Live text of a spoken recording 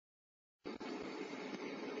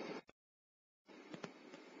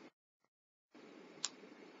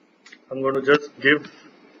I'm going to just give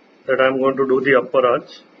that I'm going to do the upper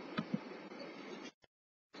arch.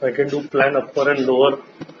 So I can do plan upper and lower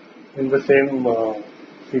in the same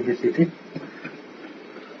CBCT.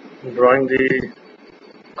 Drawing the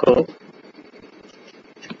curve.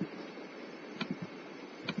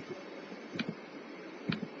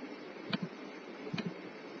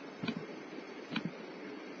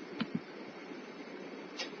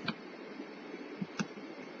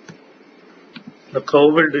 The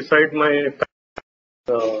curve will decide my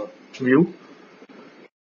view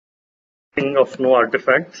of no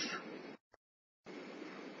artifacts.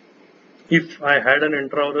 If I had an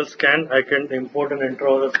intraoral scan, I can import an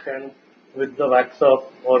intraoral scan with the wax off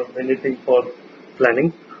or anything for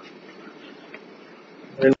planning.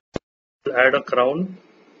 Then add a crown.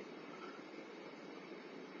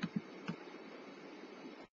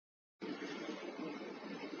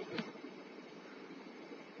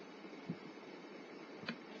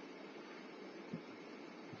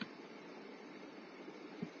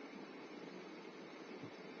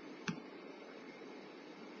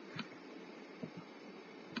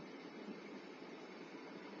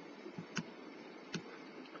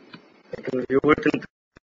 I can view it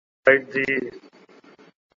inside the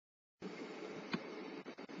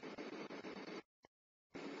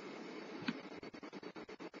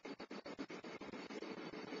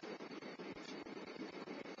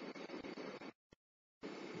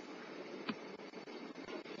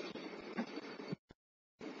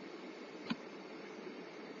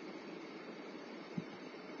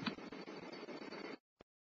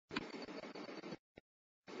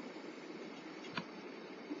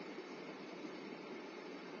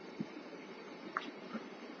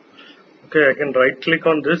Okay, I can right click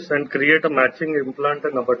on this and create a matching implant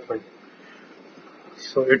and abutment.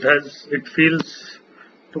 So it feels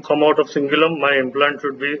to come out of cingulum, my implant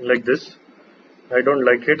should be like this. I don't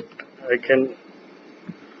like it. I can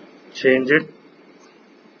change it.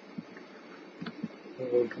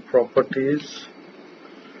 Go to properties.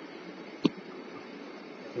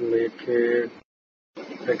 Make it.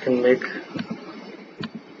 I can make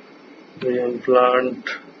the implant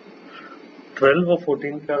 12 or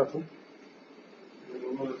 14 क्या रखूं?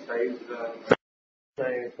 Size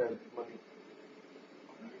नहीं sir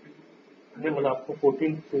नहीं मतलब आपको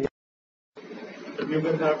 14 चाहिए. You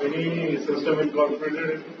can have any system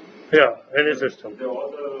incorporated. Yeah, any system.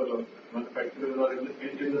 All the manufacturers are in the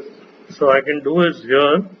system. So I can do is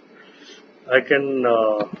here. I can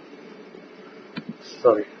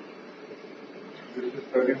sorry. This is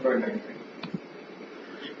 13.9.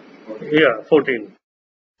 Yeah, 14.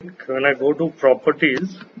 When I go to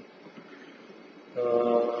properties,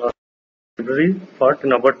 library part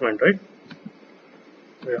in abutment, right?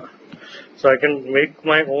 Yeah. So I can make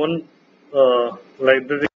my own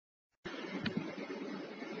library.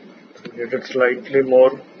 Get it slightly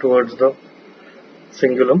more towards the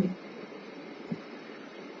cingulum.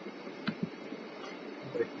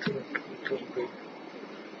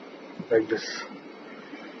 Like this.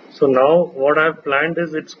 So now what I have planned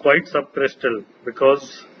is it's quite subcrestal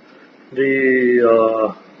because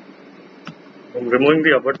the I'm removing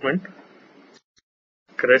the abutment.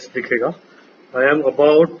 Crest dikhega. I am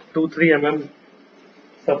about 2-3 mm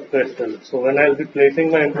subcrestal. So when I will be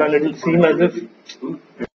placing my implant, it will seem as if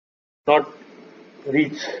not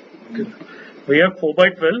reach. We have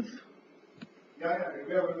 4x12. Yeah,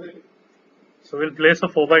 we have everything. So we'll place a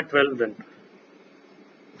 4x12 then.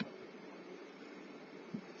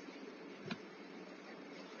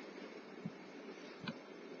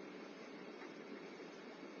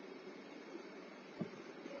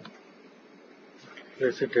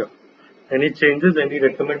 Place it here. Any changes, any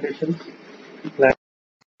recommendations? Plan.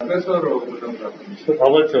 Flapless or open flapless? So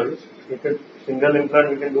our choice. We can single implant,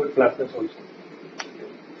 we can do it flapless also.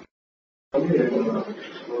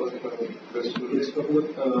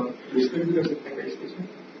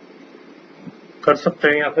 कर सकते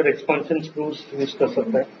हैं या फिर expansion screws use कर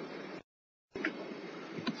सकते हैं.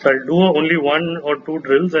 So I'll do only 1 or 2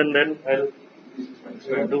 drills and then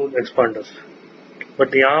I'll do expanders.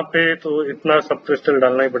 But यहाँ पे तो इतना subcrystal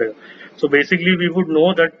डालना ही पड़ेगा. So basically we would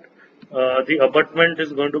know that the abutment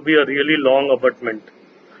is going to be a really long abutment.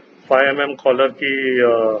 5 mm collar की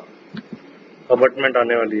abutment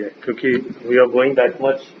आने वाली है क्योंकि we are going that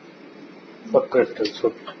much subcrystal.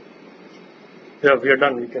 So yeah, we are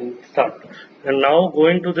done. We can start. And now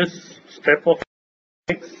going to this step of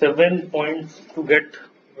 7 points to get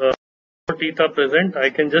teeth are present. I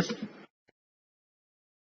can just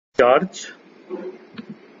charge.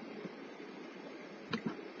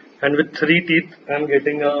 And with 3 teeth, I am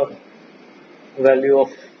getting a value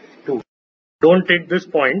of 2. Don't take this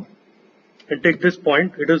point and take this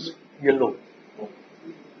point. It is yellow.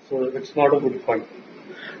 So it's not a good point.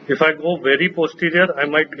 If I go very posterior, I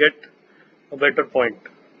might get a better point.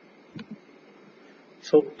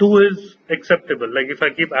 So 2 is acceptable. Like if I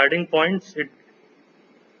keep adding points, it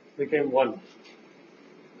became 1.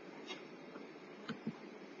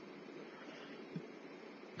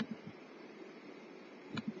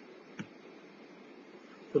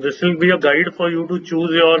 So this will be a guide for you to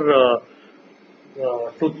choose your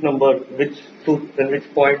tooth number, which tooth and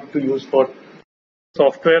which point to use for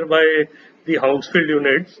software by the Hounsfield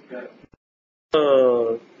units.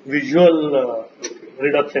 Visual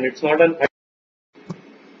reduction. It's not an.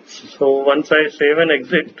 So once I save and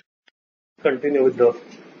exit, continue with the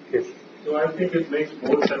case. So I think it makes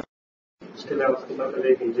more sense. Still have to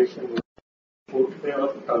make injection. Foot में और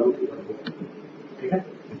तालू की बात है, ठीक है?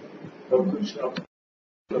 और कुछ आप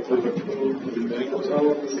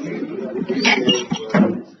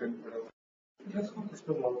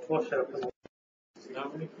इसमें माउथवॉश है अपना.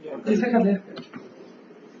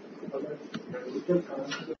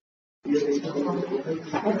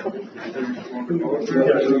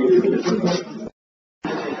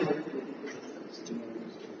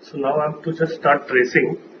 So now I have to just start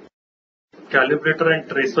tracing. Calibrator and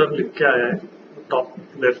tracer लिख के आया है top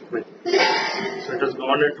left में. So it has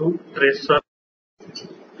gone into tracer.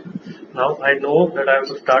 Now I know that I have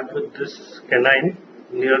to start with this canine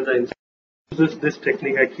near the inside. This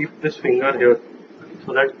technique, I keep this finger here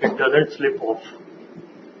so that it doesn't slip off.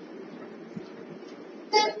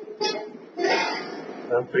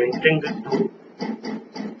 I am painting this too.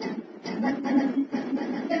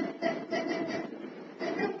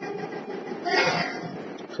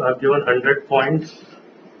 So I have given 100 points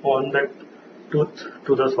on that tooth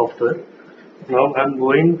to the software. Now I am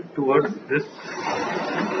going towards this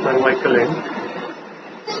cervical end.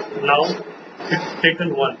 Now it's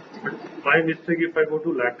taken 1, but by mistake if I go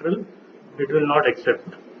to lateral, it will not accept.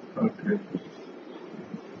 Okay.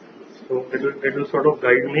 So it will sort of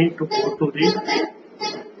guide me to go to the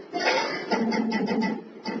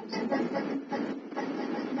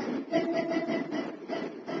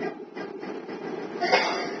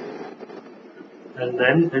and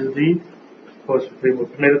then is the first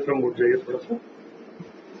मेरे तरफ मुड़ जाइए थोड़ा सा.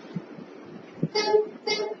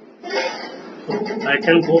 So I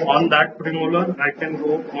can go on that premolar, I can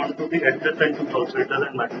go on to the adjacent tooth also, it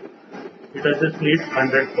doesn't matter. It just needs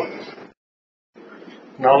 100 points.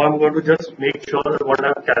 Now I'm going to just make sure that what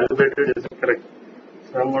I've calibrated is correct.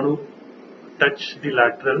 So I'm going to touch the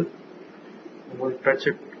lateral, I'm going to touch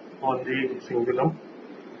it on the cingulum,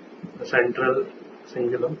 the central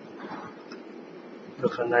cingulum, the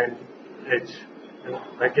canine edge, and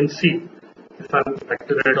I can see if I'm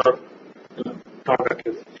accurate or not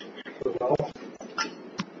accurate. So now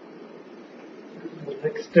the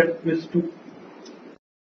next step is to,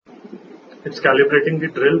 it's calibrating the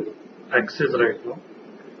drill axis right now.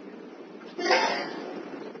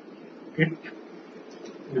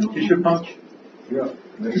 You should touch. Yeah.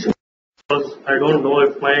 Because I don't know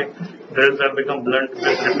if my drills have become blunt with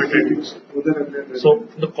repetitive. So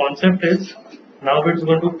the concept is, now it's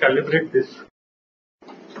going to calibrate this,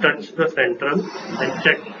 touch the central and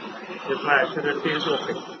check if my accuracy is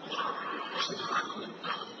okay.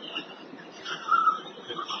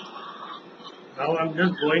 Now I'm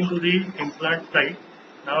just going to the implant site.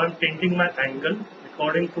 Now I'm changing my angle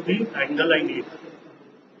according to the angle I need.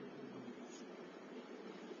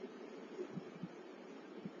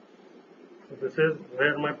 So this is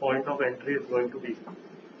where my point of entry is going to be.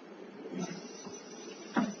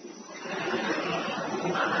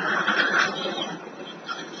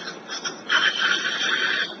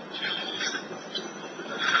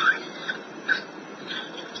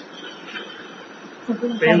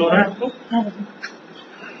 Pen हो रहा है आपको?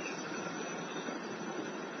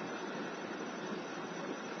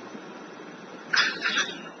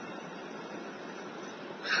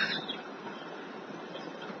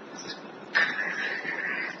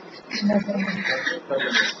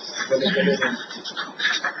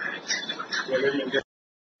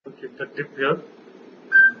 Keep the tip here.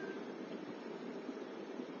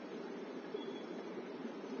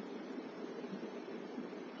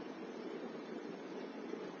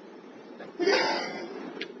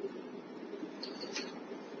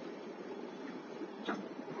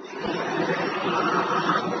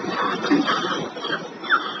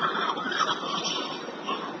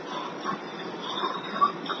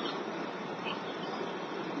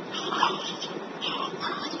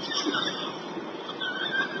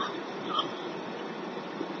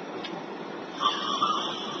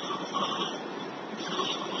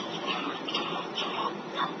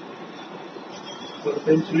 So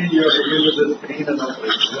essentially you are dealing with the screen and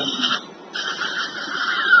operation.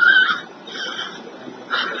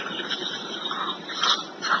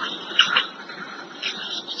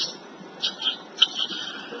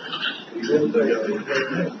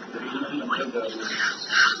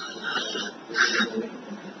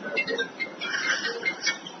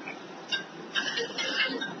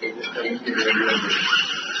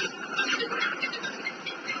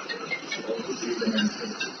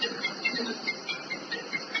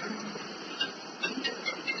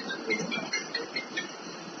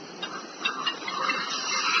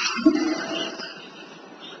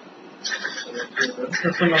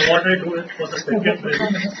 So now what I do is for the second drill,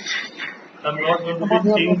 I'm not going to be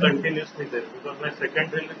seeing continuously there because my second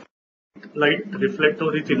drill light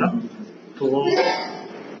reflector is enough to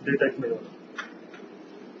detect me.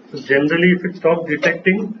 So generally, if it stops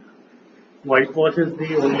detecting, whitewash is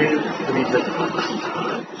the only reason.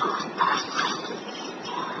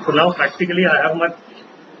 So now practically I have my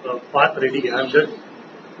path ready. I'm just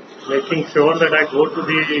making sure that I go to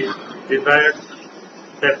the desired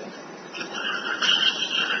step.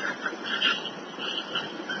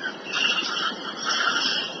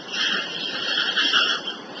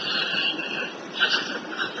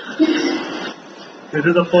 This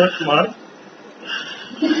is the first mark.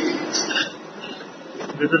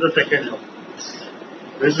 This is the second mark.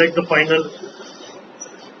 This is like the final.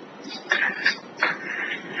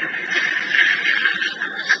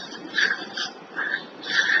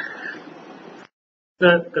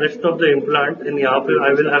 The crest of the implant, and यहाँ पे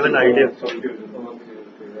I will have an idea. So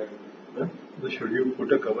should you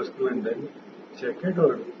put a cover screw and then check it,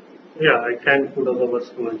 or? Yeah, I can put a cover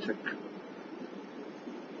screw and check.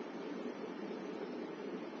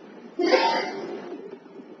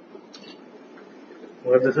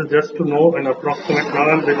 Well, this is just to know an approximate. Now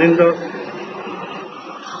I'm within the.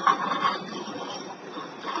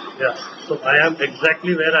 Yeah, so I am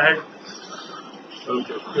exactly where I had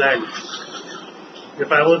planned.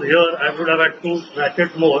 If I was here, I would have had to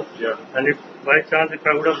ratchet more. Yeah. And if by chance, if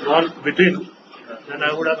I would have gone within, then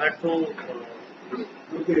I would have had to.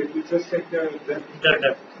 Okay, you just check the depth.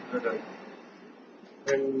 The depth.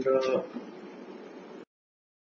 And